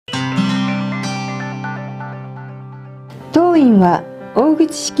当院は大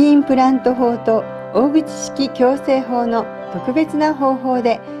口式インプラント法と大口式矯正法の特別な方法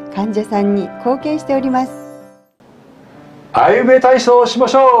で患者さんに貢献しております。あいうべ体操をしま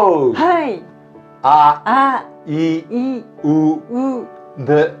しょう。はい。あ、い、う、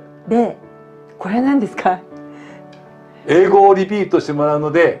で。これは何ですか？英語をリピートしてもらう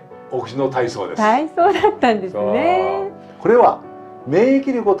ので、お口の体操です。体操だったんですね。これは免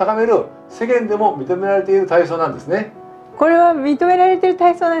疫力を高める世間でも認められている体操なんですね。これは認められている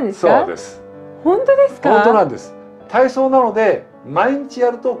体操なんですか？そうです。本当ですか？本当なんです。体操なので毎日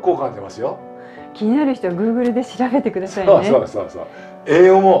やると効果が出ますよ。気になる人は Google で調べてくださいね。そう。英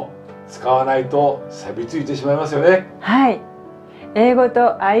語も使わないと錆びついてしまいますよね。はい。英語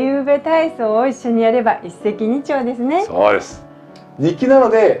とあいうべ体操を一緒にやれば一石二鳥ですね。そうです。日記なの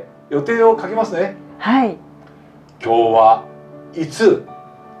で予定を書きますね。はい。今日はいつ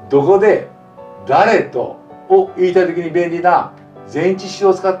どこで誰とを言いたい時に便利な前置詞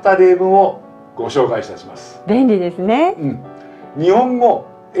を使った例文をご紹介いたします。便利ですね。日本語、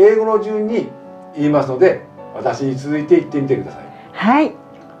英語の順に言いますので、私に続いて言ってみてください。はい。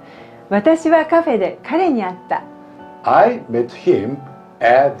私はカフェで彼に会った。I met him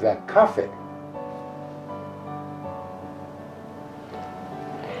at the cafe.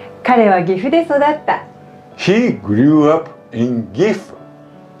 彼は岐阜で育った。He grew up in 岐阜。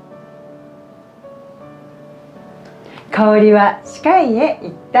香織は歯科医へ行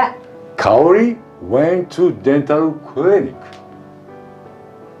った。香織 went to dental clinic.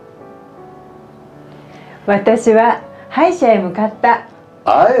 私は歯医者へ向かった。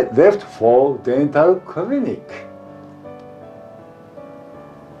I left for dental clinic.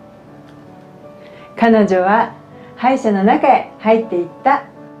 彼女は歯医者の中へ入っていった。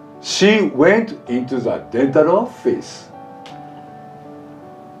She went into the dental office.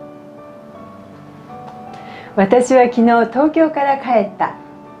 私は昨日東京から帰った。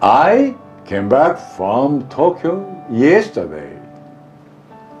I came back from Tokyo yesterday.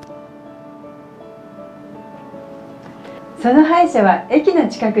 その歯医者は駅の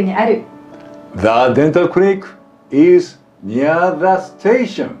近くにある。The dental clinic is near the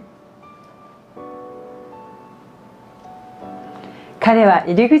station. 彼は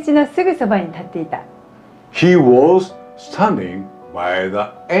入り口のすぐそばに立っていた。He was standing by the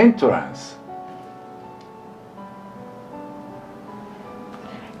entrance.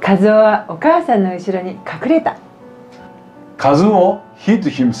 和夫はお母さんの後ろに隠れた。Kazuo hid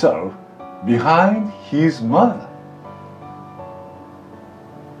himself behind his mother.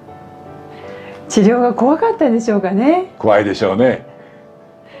 治療が怖かったんでしょうかね。怖いでしょうね。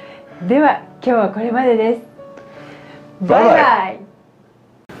では今日はこれまでです。バイバイ。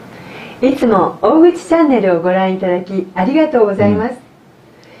いつも大口チャンネルをご覧いただきありがとうございます。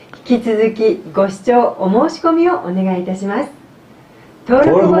引き続きご視聴お申し込みをお願いいたします。登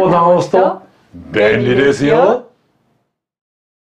録ボタンを押すと便利ですよ。